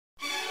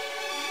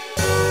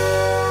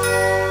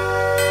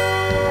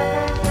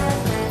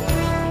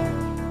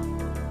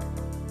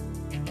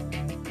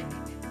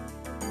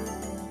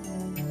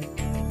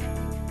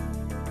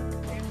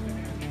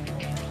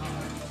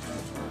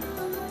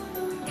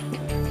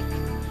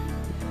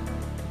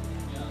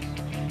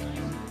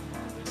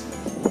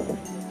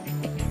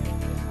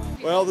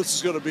Well, this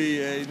is going to be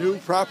a new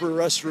proper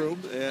restroom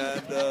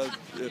and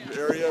an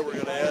area. We're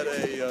going to add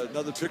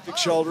another picnic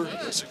shelter,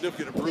 a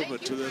significant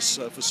improvement to this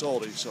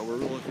facility. So we're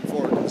really looking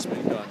forward to this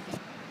being done.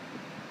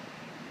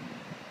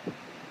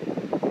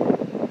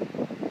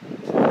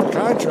 The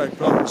contract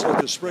probably was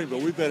at this spring, but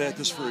we've been at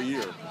this for a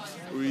year.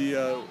 We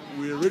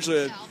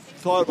originally had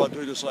thought about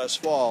doing this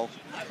last fall,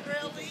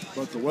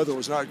 but the weather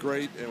was not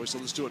great, and we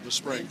said let's do it in the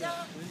spring.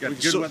 You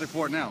got good weather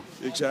for it now.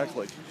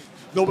 Exactly.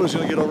 Nobody's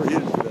going to get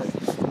overheated today.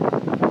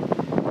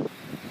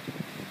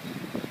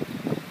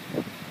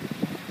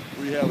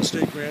 We have a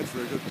state grant for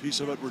a good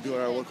piece of it. We're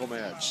doing our local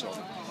match. So.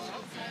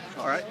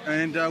 All right.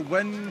 And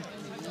when,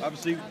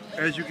 obviously,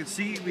 as you can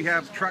see, we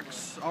have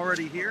trucks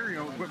already here.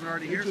 Equipment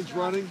already here. Engine's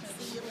running.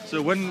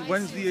 So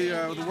when's the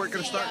work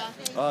going to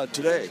start?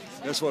 Today.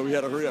 That's why we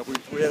had to hurry up.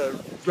 We had a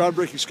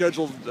groundbreaking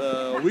scheduled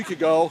a week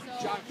ago,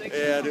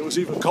 and it was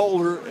even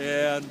colder,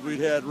 and we'd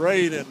had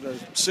rain, and the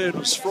sand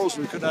was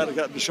frozen. We could not have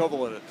gotten the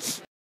shovel in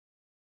it.